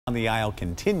the aisle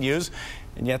continues,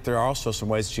 and yet there are also some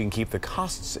ways that you can keep the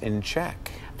costs in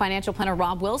check. Financial planner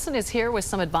Rob Wilson is here with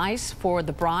some advice for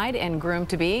the bride and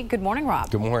groom-to-be. Good morning,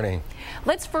 Rob. Good morning.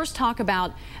 Let's first talk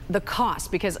about the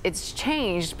cost, because it's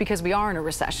changed because we are in a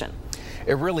recession.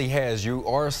 It really has. You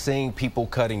are seeing people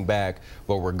cutting back,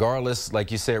 but regardless,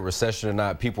 like you said, recession or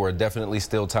not, people are definitely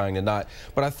still tying the knot.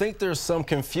 But I think there's some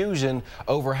confusion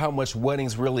over how much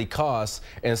weddings really cost,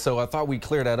 and so I thought we'd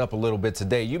clear that up a little bit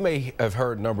today. You may have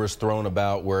heard numbers thrown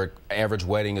about where average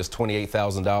wedding is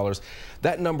 $28,000.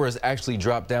 That number has actually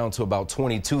dropped down to about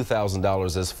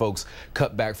 $22,000 as folks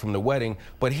cut back from the wedding.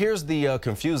 But here's the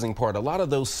confusing part. A lot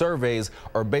of those surveys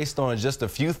are based on just a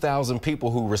few thousand people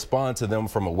who respond to them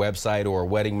from a website or a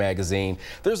wedding magazine.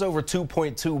 There's over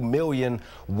 2.2 million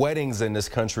weddings in this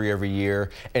country every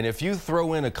year. And if you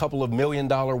throw in a couple of $1 million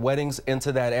weddings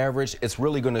into that average, it's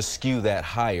really going to skew that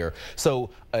higher.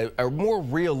 So a more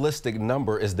realistic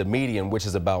number is the median, which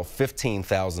is about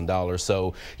 $15,000.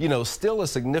 So, you know, still a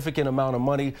significant amount of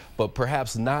money, but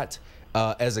perhaps not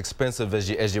as expensive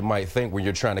as you might think when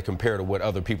you're trying to compare to what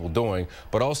other people are doing.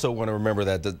 But also want to remember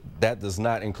that that does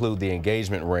not include the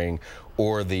engagement ring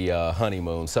or the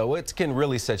honeymoon. So it can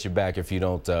really set you back if you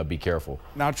don't be careful.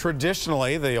 Now,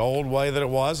 traditionally, the old way that it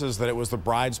was is that it was the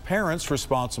bride's parents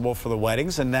responsible for the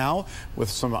weddings. And now, with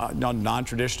some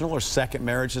non-traditional or second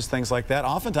marriages, things like that,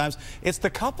 oftentimes it's the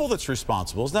couple that's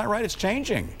responsible. Is that right? It's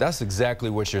changing. That's exactly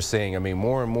what you're seeing. I mean,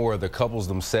 more and more the couples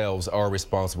themselves are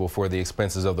responsible for the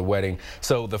expenses of the wedding.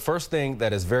 So the first thing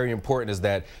that is very important is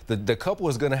that the couple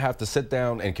is going to have to sit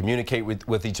down and communicate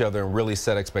with each other and really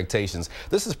set expectations.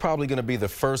 This is probably going to be the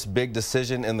first big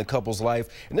decision in the couple's life,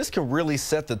 and this can really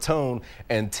set the tone,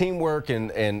 and teamwork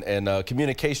and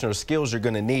communication are skills you're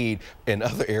going to need in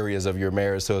other areas of your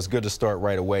marriage, so it's good to start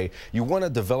right away. You want to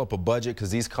develop a budget because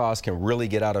these costs can really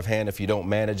get out of hand if you don't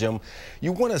manage them.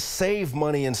 You want to save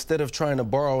money instead of trying to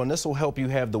borrow, and this will help you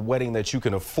have the wedding that you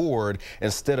can afford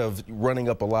instead of running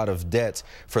up a lot of debt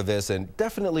for this. And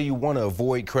definitely you want to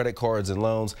avoid credit cards and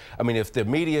loans. I mean, if the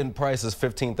median price is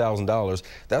 $15,000,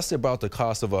 that's about the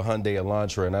cost of a Hyundai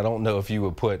Elantra, and I don't know if you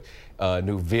would put a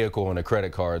new vehicle on a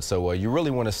credit card. So you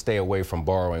really want to stay away from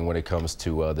borrowing when it comes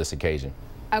to this occasion.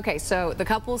 Okay, so the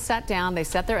couple sat down, they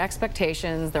set their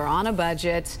expectations, they're on a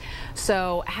budget.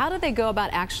 So how do they go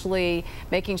about actually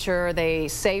making sure they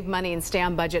save money and stay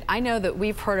on budget? I know that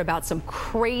we've heard about some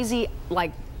crazy,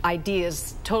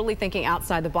 ideas, totally thinking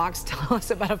outside the box. Tell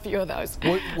us about a few of those.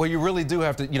 Well, you really do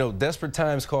have to, you know, desperate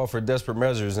times call for desperate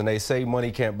measures, and they say money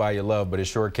can't buy you love, but it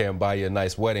sure can buy you a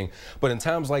nice wedding. But in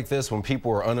times like this, when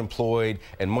people are unemployed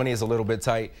and money is a little bit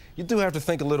tight, you do have to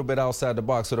think a little bit outside the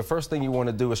box. So the first thing you want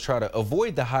to do is try to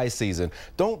avoid the high season.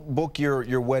 Don't book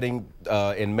your wedding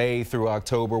in May through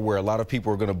October, where a lot of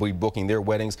people are going to be booking their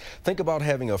weddings. Think about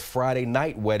having a Friday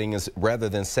night wedding rather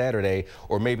than Saturday,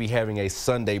 or maybe having a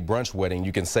Sunday brunch wedding.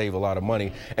 You can save a lot of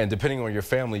money, and depending on your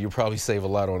family, you probably save a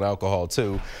lot on alcohol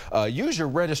too. Use your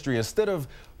registry. Instead of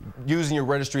using your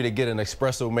registry to get an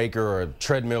espresso maker or a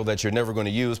treadmill that you're never going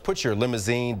to use, put your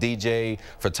limousine, DJ,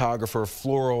 photographer,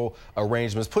 floral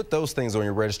arrangements, put those things on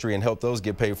your registry and help those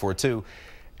get paid for too.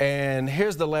 And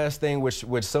here's the last thing, which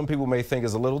some people may think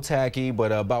is a little tacky,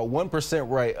 but about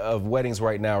 1% of weddings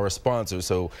right now are sponsored.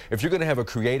 So if you're going to have a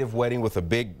creative wedding with a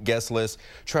big guest list,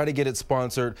 try to get it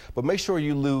sponsored, but make sure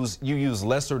you use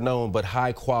lesser known but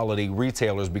high quality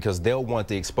retailers, because they'll want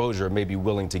the exposure and may be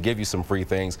willing to give you some free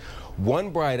things.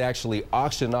 One bride actually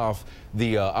auctioned off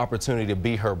the opportunity to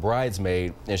be her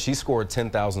bridesmaid, and she scored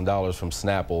 $10,000 from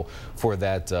Snapple for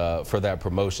that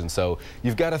promotion. So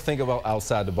you've got to think about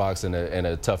outside the box in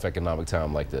a tough economic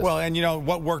time like this. Well, and you know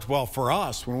what worked well for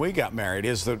us when we got married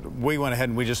is that we went ahead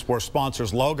and we just wore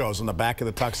sponsors' logos on the back of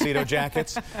the tuxedo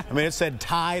jackets. I mean, it said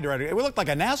Tide, right? It looked like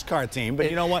a NASCAR team, but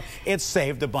you know what? It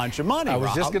saved a bunch of money. I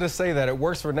was just going to say that it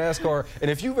works for NASCAR,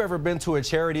 and if you've ever been to a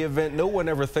charity event, no one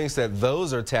ever thinks that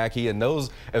those are tacky, and those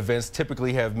events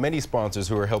typically have many sponsors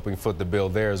who are helping foot the bill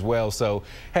there as well. So,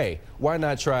 hey, why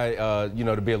not try, you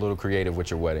know, to be a little creative with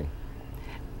your wedding?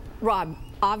 Rob,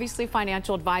 obviously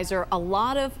financial advisor, a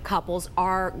lot of couples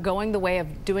are going the way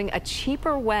of doing a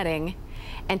cheaper wedding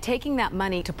and taking that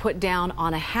money to put down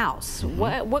on a house.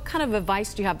 What kind of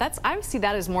advice do you have? I see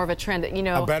that as more of a trend, that, you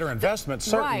know, a better investment,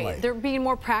 certainly. Right, they're being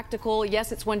more practical.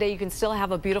 Yes, it's one day, you can still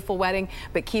have a beautiful wedding,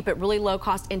 but keep it really low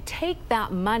cost and take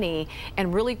that money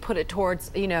and really put it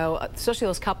towards, you know, especially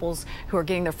those couples who are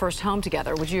getting their first home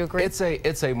together. Would you agree? It's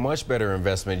a much better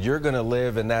investment. You're going to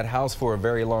live in that house for a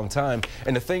very long time.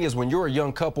 And the thing is, when you're a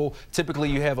young couple, typically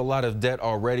you have a lot of debt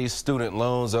already, student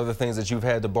loans, other things that you've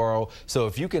had to borrow. So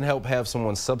if you can help have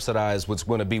someone subsidize what's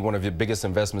going to be one of your biggest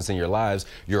investments in your lives,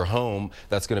 your home,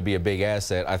 that's going to be a big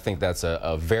asset, I think that's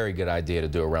a very good idea to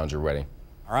do around your wedding.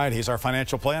 All right, he's our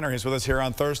financial planner. He's with us here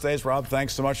on Thursdays. Rob,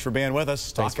 thanks so much for being with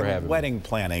us. Thanks for having me. Wedding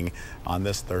planning on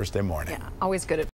this Thursday morning. Yeah, always good at